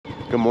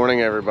Good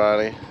morning,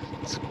 everybody.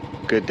 It's a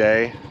good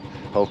day.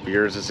 Hope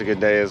yours is a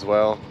good day as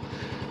well.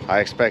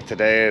 I expect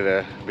today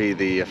to be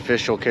the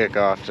official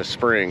kickoff to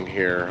spring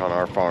here on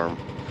our farm.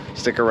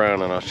 Stick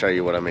around and I'll show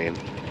you what I mean.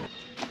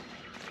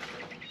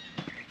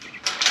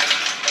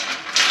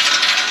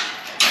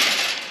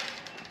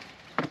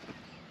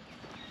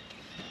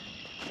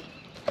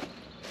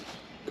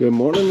 Good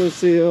morning,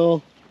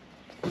 Lucille.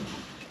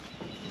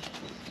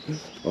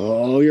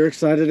 Oh, you're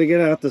excited to get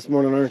out this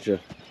morning, aren't you?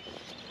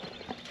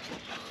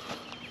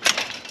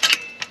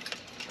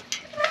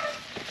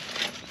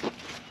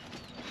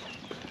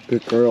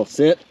 Good girl.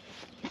 Sit.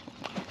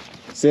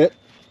 Sit.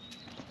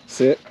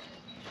 Sit.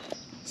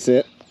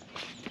 Sit.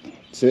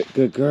 Sit.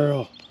 Good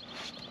girl.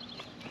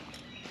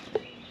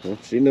 Well,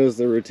 she knows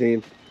the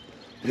routine.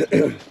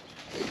 But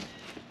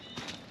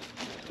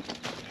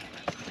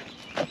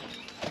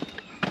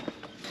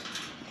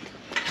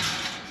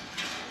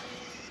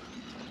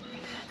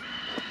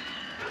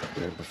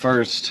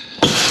first,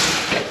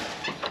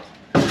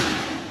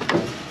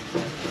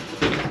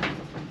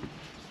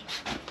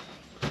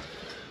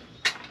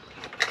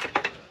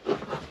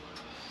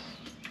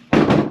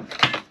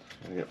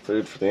 I got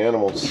food for the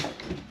animals.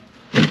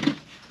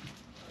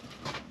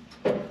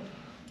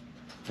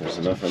 There's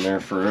enough in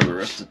there for the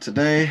rest of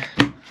today.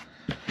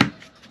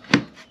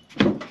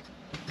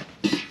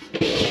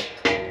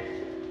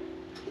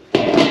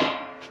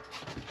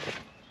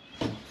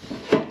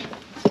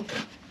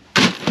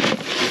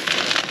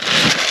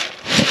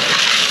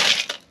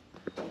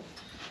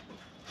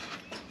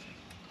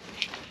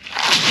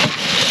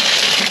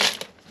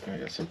 I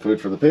got some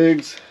food for the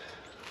pigs.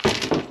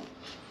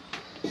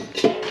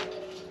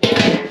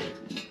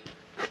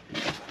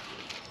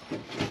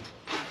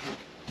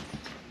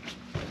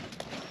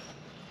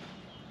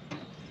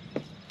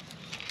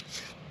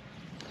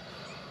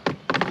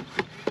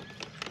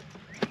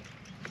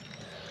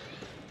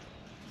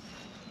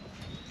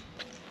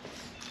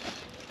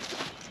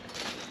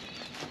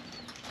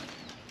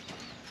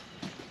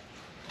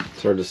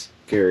 It's hard to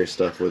carry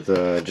stuff with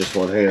just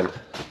one hand.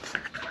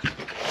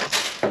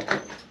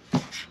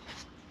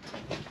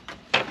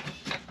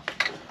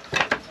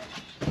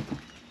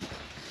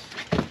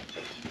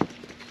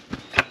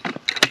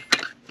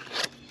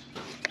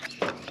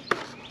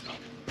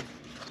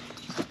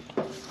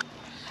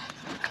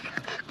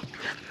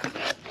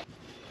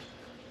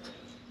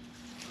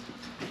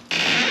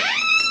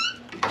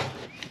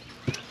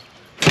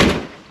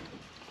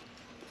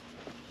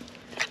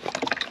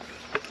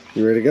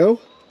 You ready to go?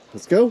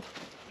 Let's go.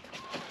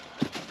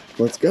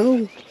 Let's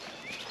go.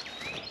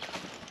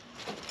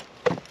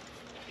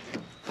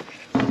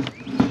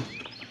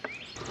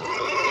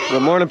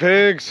 Good morning,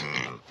 pigs.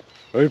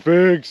 Hey,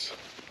 pigs.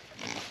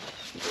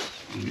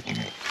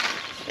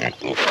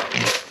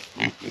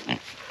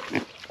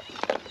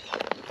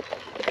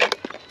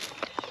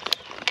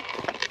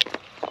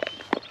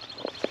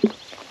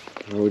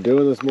 What are we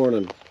doing this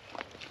morning?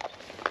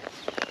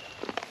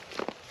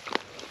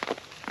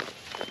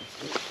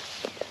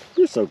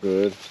 You're so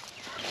good.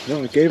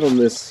 Well, I gave them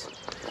this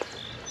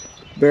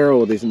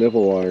barrel with these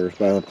nipple waters,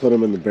 but I put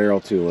them in the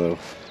barrel too low.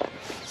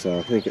 So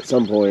I think at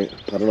some point,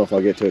 I don't know if I'll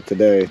get to it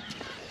today,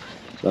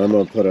 but I'm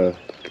going to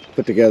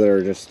put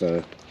together just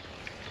a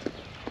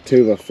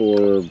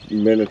 2x4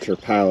 miniature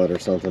pallet or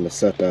something to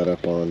set that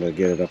up on to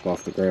get it up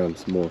off the ground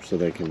some more so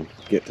they can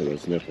get to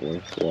those nipple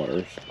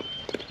waters.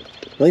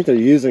 I think they're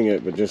using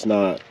it, but just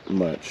not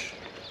much.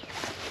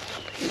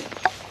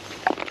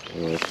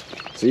 Anyways,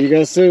 see you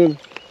guys soon.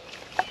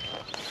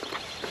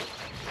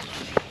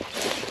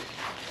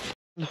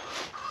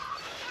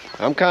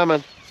 I'm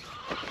coming.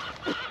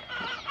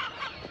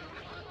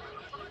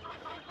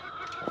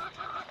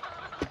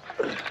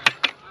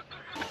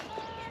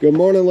 Good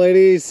morning,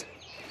 ladies.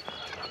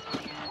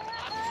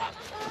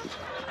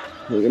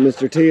 Look at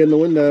Mr. T in the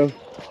window.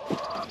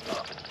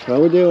 How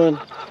we doing?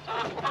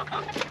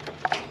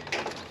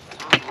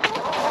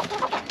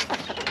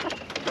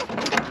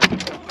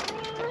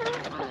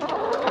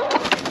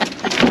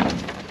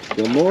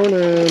 Good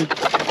morning.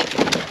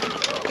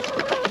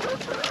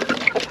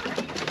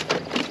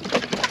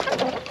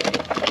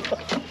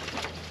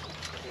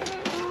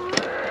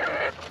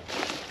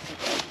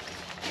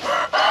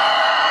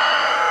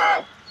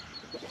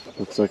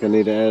 Looks like I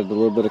need to add a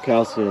little bit of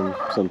calcium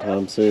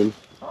sometime soon.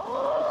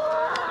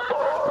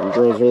 The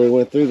girls really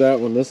went through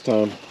that one this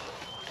time.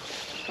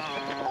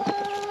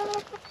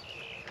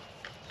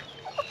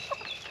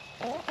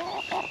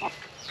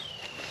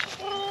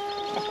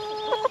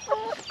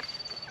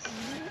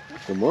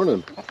 Good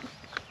morning.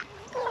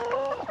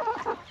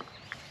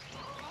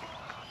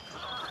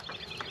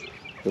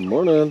 Good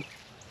morning.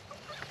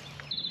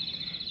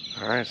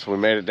 Alright, so we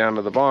made it down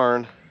to the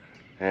barn.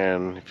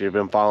 And if you've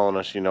been following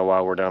us, you know why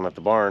we're down at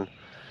the barn.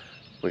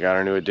 We got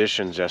our new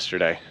additions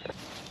yesterday.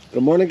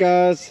 Good morning,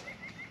 guys.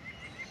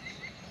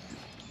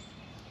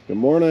 Good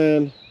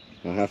morning.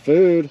 I have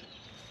food.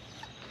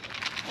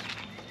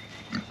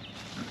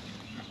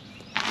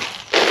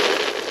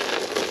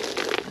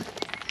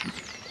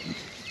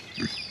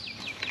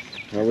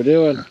 How we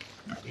doing?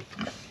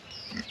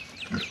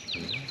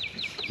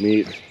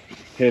 meet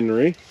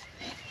Henry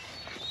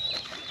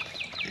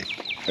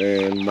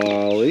and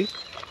Molly.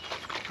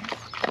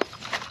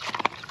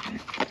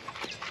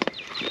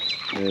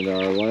 And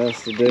our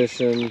last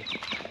edition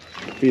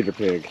feeder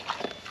pig.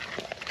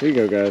 Here you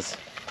go, guys.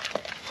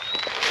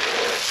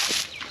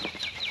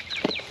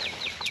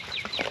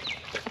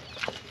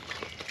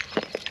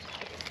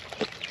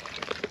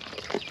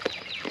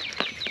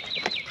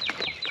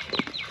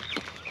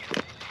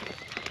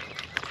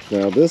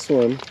 Now this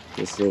one,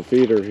 this little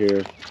feeder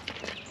here,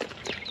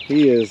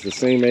 he is the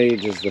same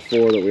age as the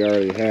 4 that we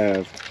already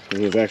have, and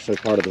he's actually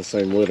part of the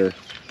same litter.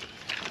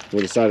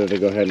 We decided to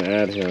go ahead and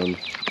add him,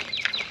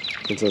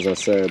 since, as I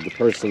said, the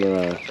person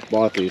that I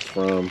bought these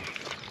from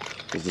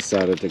has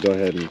decided to go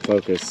ahead and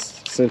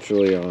focus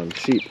centrally on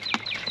sheep,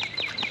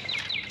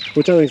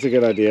 which I think is a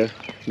good idea,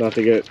 not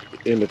to get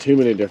into too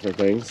many different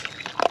things.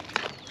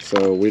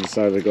 So we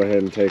decided to go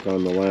ahead and take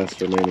on the last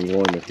remaining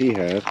one that he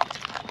had.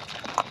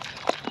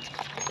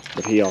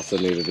 But he also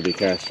needed to be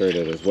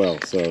castrated as well,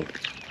 so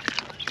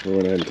we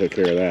went ahead and took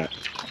care of that.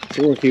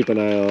 So we'll keep an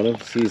eye on him.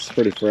 He's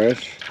pretty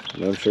fresh,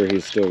 and I'm sure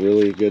he's still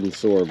really good and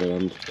sore, but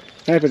I'm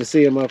happy to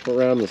see him up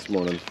around this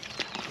morning.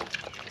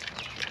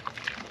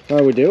 How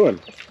are we doing?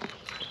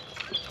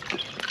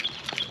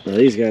 Now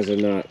these guys are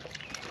not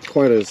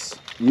quite as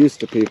used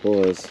to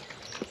people as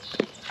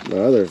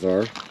the others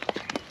are.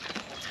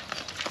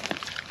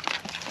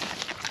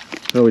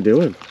 How are we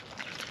doing?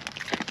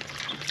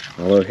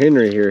 Although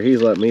Henry here, he's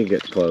let me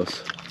get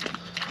close.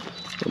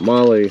 But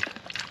Molly,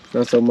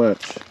 not so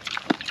much.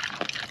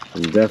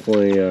 And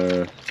definitely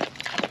a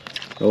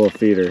little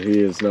feeder.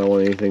 He does not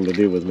want anything to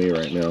do with me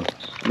right now.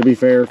 To be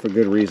fair, for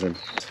good reason.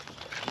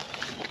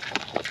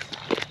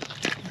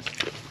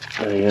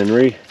 Hey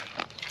Henry.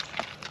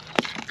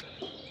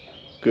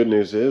 Good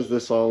news is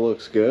this all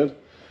looks good.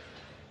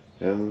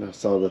 And I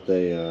saw that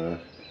they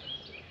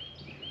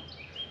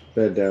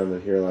bed down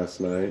in here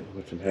last night,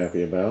 which I'm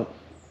happy about.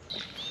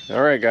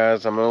 Alright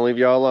guys, I'm going to leave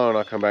you all alone.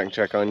 I'll come back and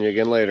check on you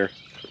again later.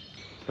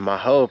 And my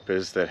hope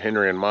is that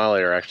Henry and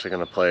Molly are actually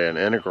going to play an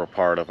integral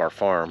part of our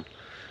farm.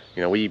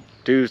 You know, we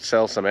do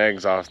sell some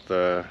eggs off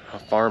the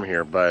farm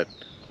here, but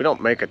we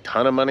don't make a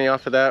ton of money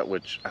off of that,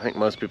 which I think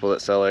most people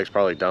that sell eggs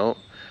probably don't.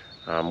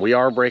 We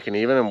are breaking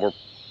even, and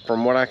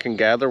from what I can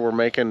gather, we're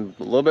making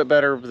a little bit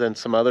better than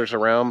some others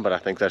around, but I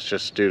think that's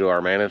just due to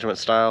our management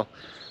style.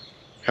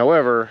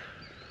 However,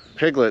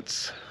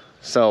 piglets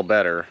sell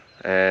better.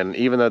 And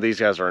even though these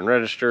guys are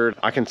unregistered,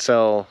 I can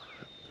sell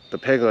the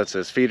piglets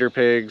as feeder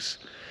pigs.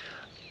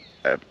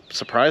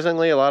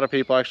 Surprisingly, a lot of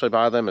people actually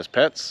buy them as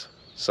pets,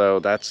 so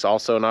that's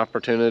also an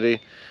opportunity.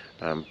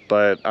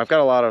 But I've got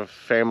a lot of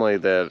family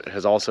that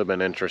has also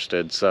been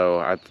interested, so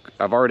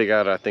I've already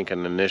got, I think,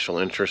 an initial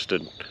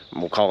interested,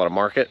 we'll call it a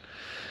market.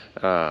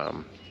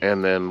 And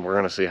then we're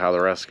going to see how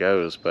the rest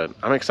goes. But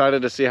I'm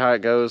excited to see how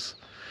it goes.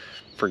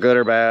 For good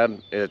or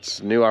bad, it's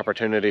a new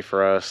opportunity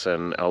for us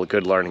and a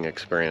good learning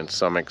experience.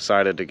 So I'm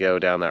excited to go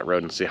down that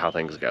road and see how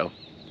things go.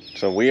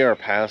 So we are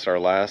past our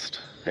last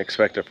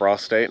expected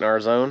frost date in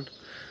our zone.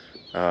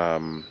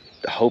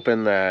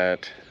 Hoping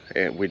that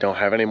we don't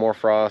have any more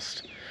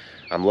frost.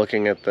 I'm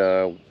looking at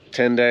the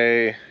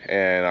 10-day,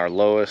 and our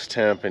lowest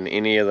temp in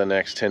any of the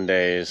next 10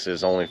 days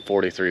is only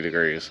 43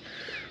 degrees,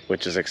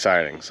 which is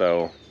exciting.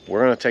 So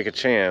we're going to take a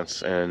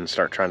chance and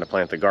start trying to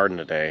plant the garden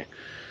today,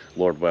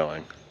 Lord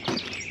willing.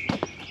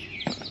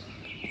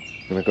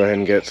 I'm gonna go ahead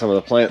and get some of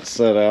the plants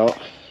set out.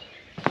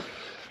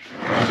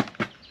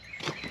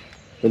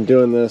 Been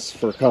doing this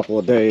for a couple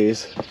of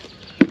days.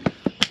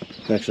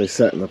 Actually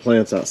setting the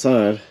plants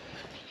outside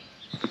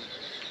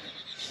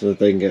so that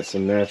they can get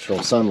some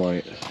natural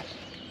sunlight.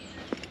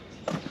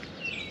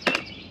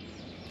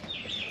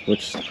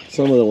 Which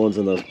some of the ones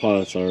in those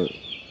pots aren't.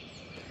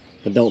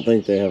 I don't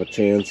think they have a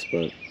chance,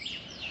 but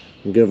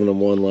I'm giving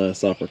them one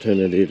last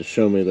opportunity to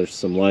show me there's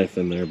some life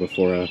in there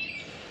before I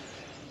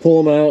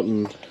pull them out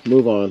and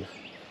move on.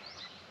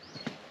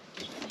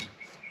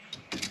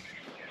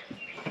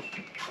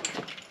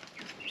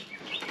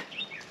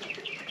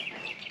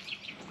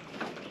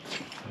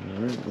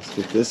 Alright, let's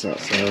get this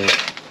outside.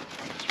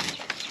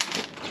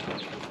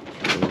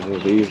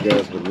 These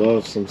guys would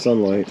love some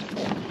sunlight.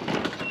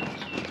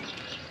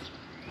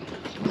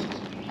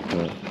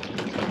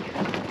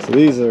 So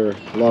these are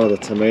a lot of the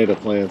tomato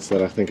plants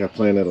that I think I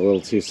planted a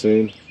little too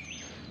soon,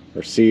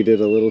 or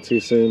seeded a little too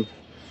soon.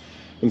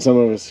 And some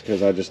of it's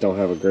because I just don't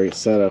have a great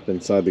setup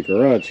inside the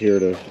garage here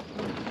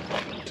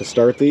to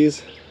start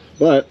these.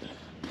 But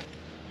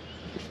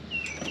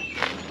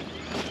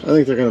I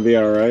think they're going to be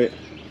alright.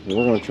 We're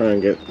going to try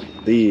and get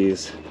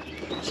these,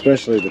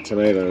 especially the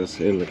tomatoes,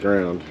 in the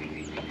ground.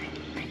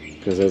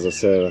 Because as I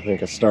said, I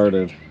think I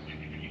started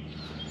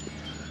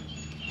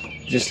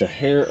just a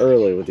hair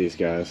early with these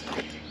guys.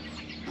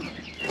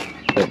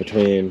 But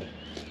between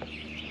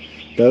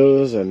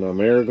those and the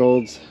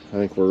marigolds, I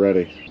think we're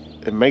ready.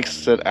 It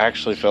makes it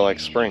actually feel like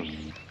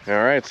spring.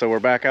 Alright, so we're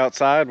back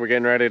outside. We're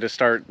getting ready to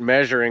start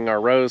measuring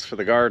our rows for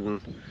the garden.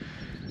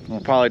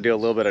 We'll probably do a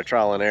little bit of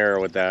trial and error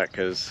with that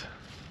because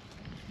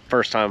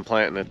first time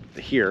planting it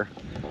here.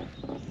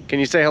 Can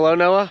you say hello,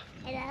 Noah?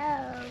 Hello.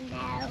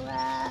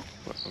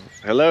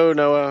 Hello,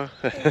 Noah.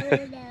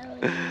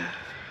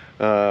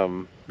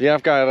 Yeah,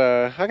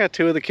 I got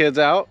two of the kids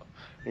out.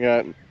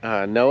 I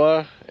got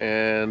Noah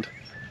and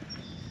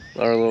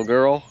our little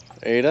girl,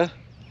 Ada.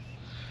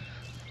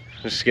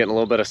 Just getting a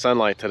little bit of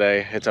sunlight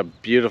today. It's a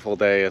beautiful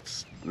day.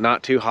 It's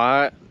not too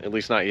hot, at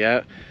least not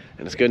yet,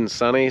 and it's good and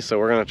sunny, so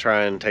we're gonna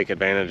try and take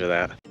advantage of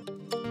that.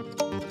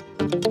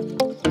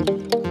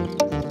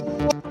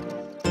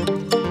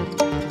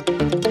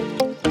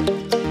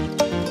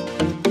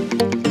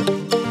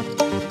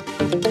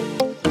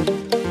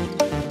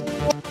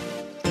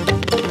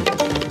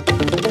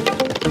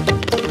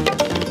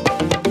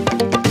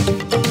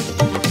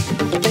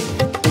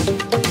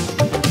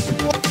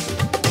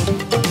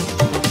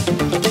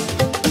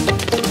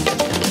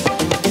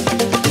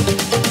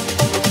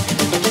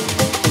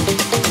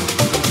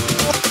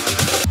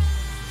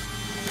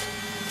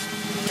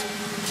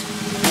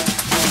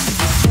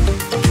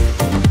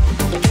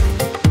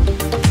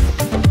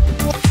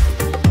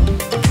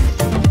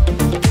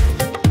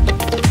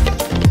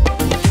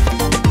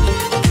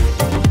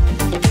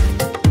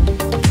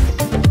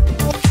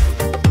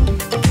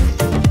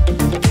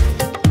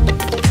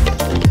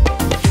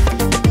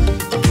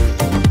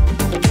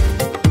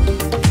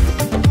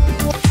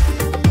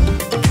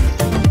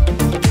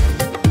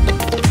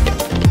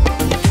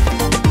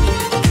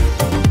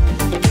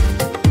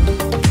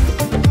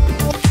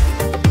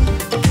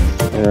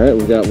 Alright,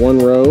 we've got one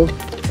row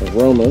of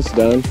Romas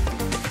done.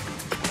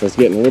 It's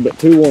getting a little bit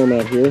too warm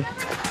out here.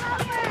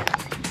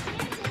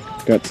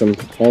 Got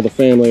all the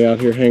family out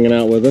here hanging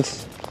out with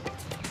us.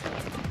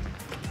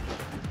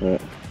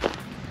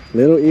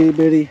 Little itty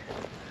bitty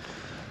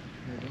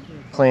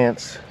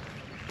plants.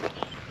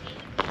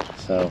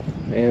 So,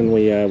 and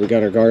we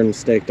got our garden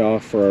staked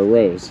off for our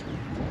rows.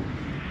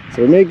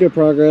 So we made good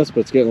progress,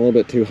 but it's getting a little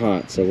bit too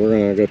hot. So we're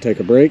gonna go take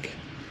a break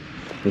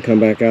and come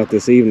back out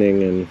this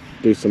evening and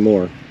do some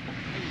more.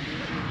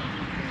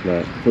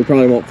 But we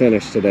probably won't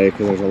finish today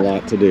because there's a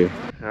lot to do.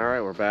 All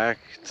right, we're back.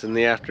 It's in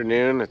the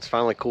afternoon. It's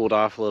finally cooled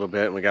off a little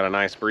bit and we got a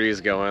nice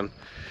breeze going.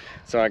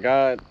 So I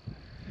got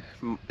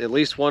at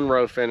least one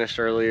row finished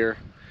earlier,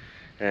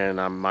 and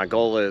my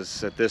goal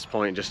is at this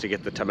point just to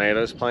get the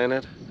tomatoes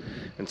planted.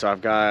 And so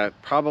I've got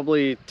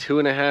probably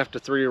 2.5 to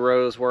 3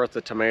 rows worth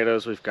of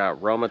tomatoes. We've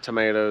got Roma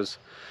tomatoes.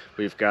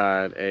 We've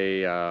got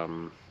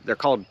they're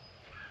called,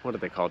 what are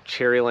they called?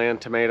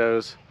 Cherryland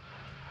tomatoes.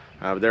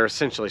 They're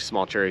essentially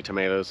small cherry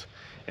tomatoes.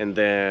 And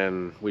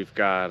then we've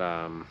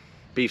got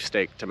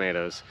beefsteak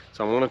tomatoes.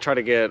 So I'm gonna try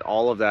to get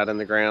all of that in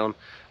the ground.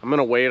 I'm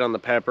gonna wait on the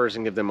peppers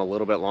and give them a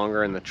little bit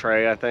longer in the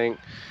tray, I think.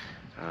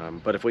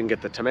 But if we can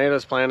get the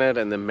tomatoes planted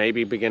and then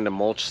maybe begin to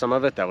mulch some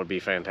of it, that would be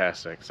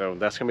fantastic. So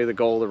that's gonna be the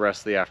goal the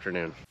rest of the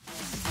afternoon.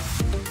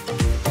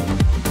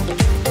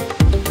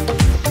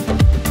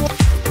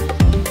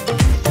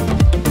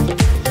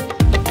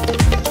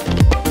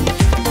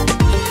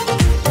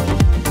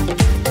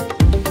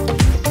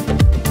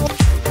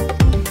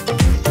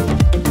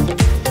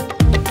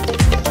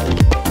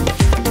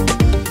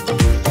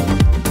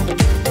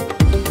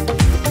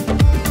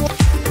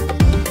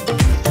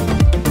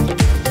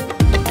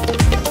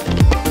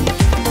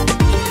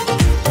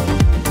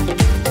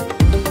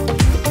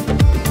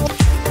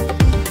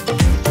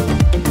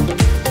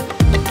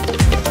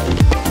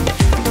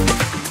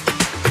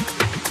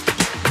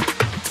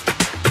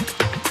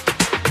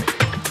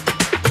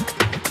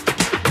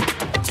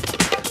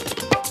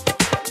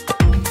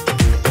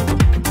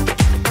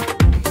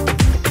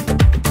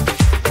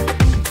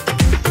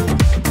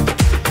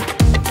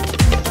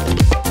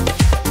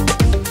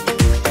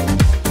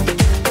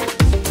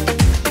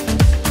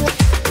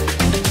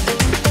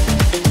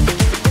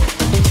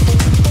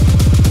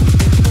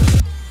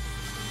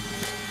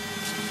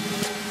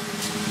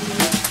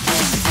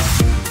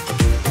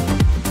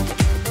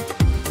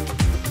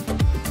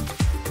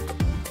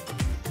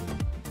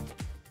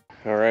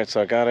 Alright,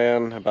 so I got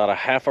in about a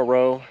half a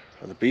row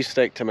of the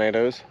beefsteak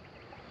tomatoes,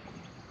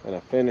 and I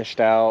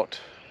finished out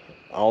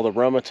all the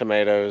Roma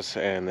tomatoes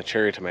and the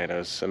cherry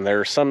tomatoes, and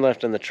there's some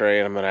left in the tray,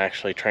 and I'm going to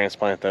actually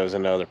transplant those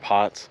into other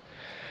pots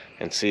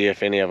and see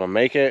if any of them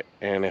make it.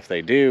 And if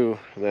they do,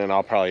 then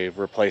I'll probably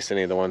replace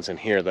any of the ones in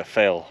here that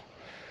fail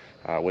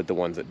with the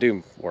ones that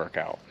do work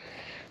out.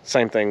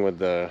 Same thing with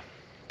the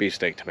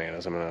beefsteak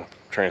tomatoes. I'm going to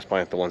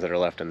transplant the ones that are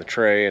left in the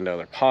tray into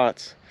other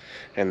pots,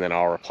 and then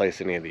I'll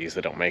replace any of these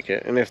that don't make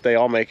it. And if they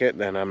all make it,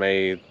 then I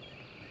may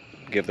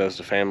give those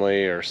to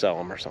family or sell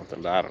them or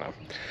something, but I don't know.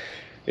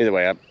 Either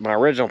way, my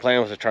original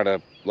plan was to try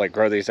to like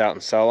grow these out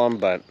and sell them,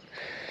 but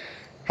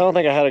I don't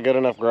think I had a good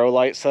enough grow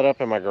light set up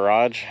in my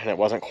garage, and it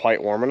wasn't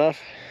quite warm enough,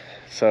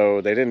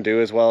 so they didn't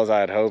do as well as I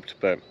had hoped.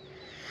 But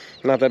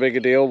not that big a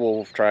deal.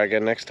 We'll try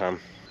again next time.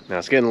 Now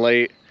it's getting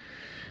late,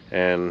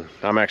 and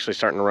I'm actually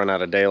starting to run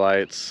out of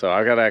daylight, so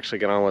I've got to actually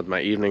get on with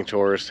my evening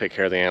chores, take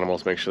care of the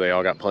animals, make sure they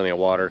all got plenty of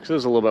water, because it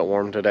was a little bit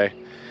warm today.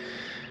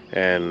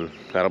 And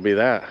that'll be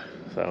that.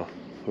 So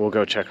we'll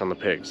go check on the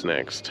pigs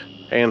next,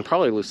 and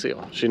probably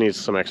Lucille. She needs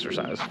some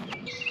exercise.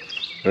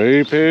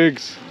 Hey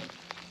pigs,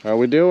 how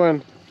we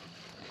doing?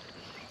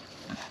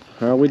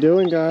 How we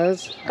doing,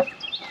 guys?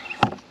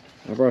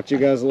 I brought you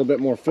guys a little bit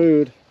more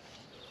food.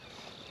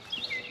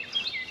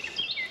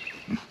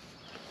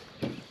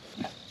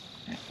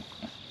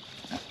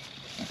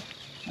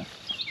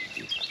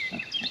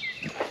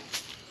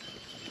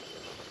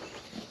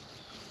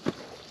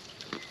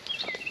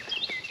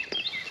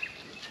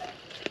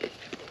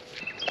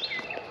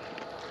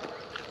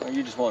 Or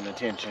you just want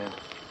attention?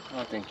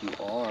 I think you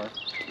are.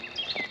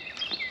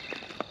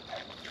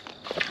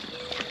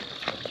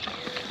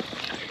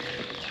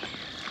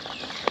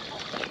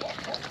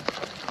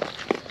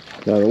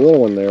 Now the little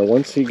one there,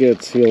 once he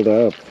gets healed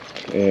up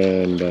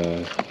and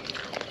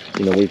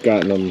you know, we've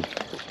gotten him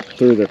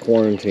through the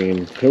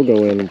quarantine, he'll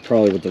go in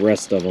probably with the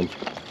rest of them.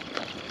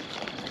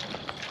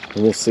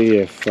 And we'll see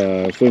if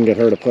we can get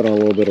her to put on a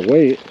little bit of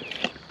weight.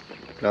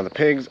 Now the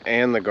pigs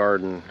and the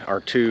garden are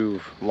two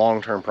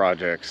long-term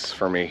projects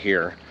for me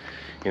here.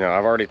 You know,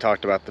 I've already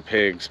talked about the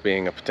pigs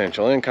being a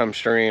potential income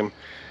stream,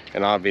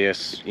 an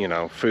obvious, you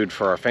know, food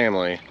for our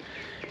family.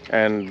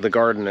 And the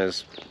garden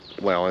is,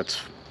 well,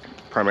 it's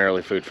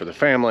primarily food for the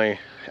family.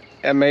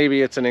 And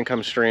maybe it's an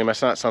income stream.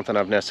 It's not something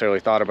I've necessarily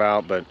thought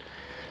about, but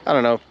I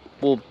don't know.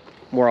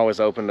 We're always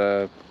open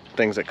to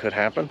things that could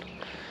happen.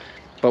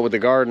 But with the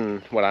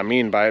garden, what I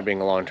mean by it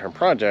being a long-term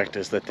project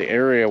is that the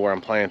area where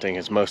I'm planting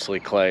is mostly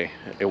clay.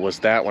 It was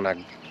that when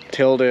I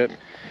tilled it.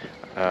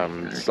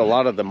 So a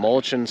lot of the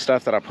mulch and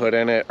stuff that I put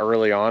in it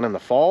early on in the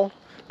fall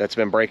that's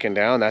been breaking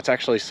down, that's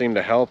actually seemed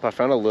to help. I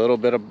found a little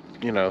bit of,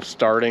 you know,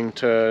 starting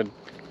to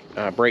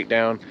break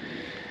down,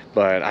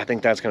 but I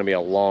think that's going to be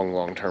a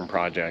long-term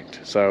project.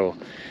 So,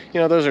 you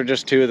know, those are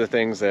just two of the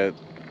things that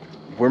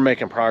we're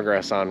making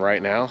progress on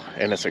right now,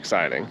 and it's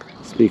exciting.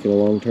 Speaking of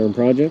long-term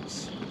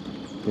projects,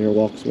 here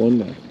walks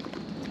Wanda.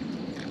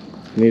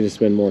 I need to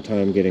spend more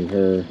time getting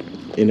her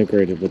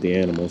integrated with the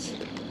animals.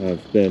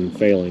 I've been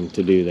failing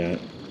to do that,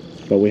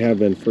 but we have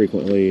been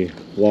frequently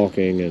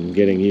walking and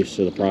getting used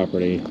to the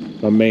property.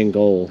 My main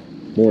goal,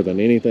 more than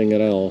anything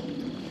at all,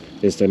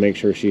 is to make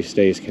sure she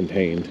stays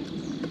contained.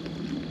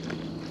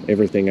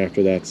 Everything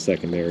after that's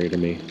secondary to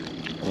me.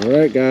 All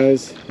right,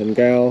 guys and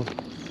gal,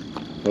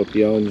 hope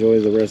y'all enjoy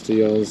the rest of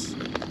y'all's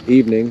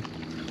evening.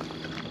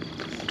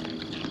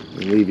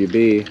 And leave you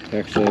be.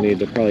 Actually, I need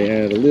to probably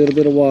add a little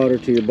bit of water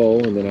to your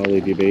bowl, and then I'll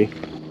leave you be.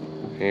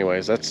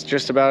 Anyways, that's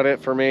just about it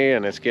for me,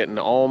 and it's getting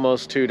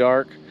almost too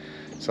dark.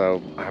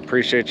 So I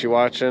appreciate you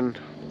watching.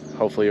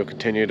 Hopefully you'll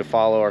continue to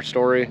follow our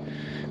story,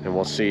 and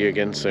we'll see you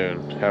again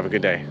soon. Have a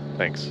good day.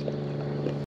 Thanks.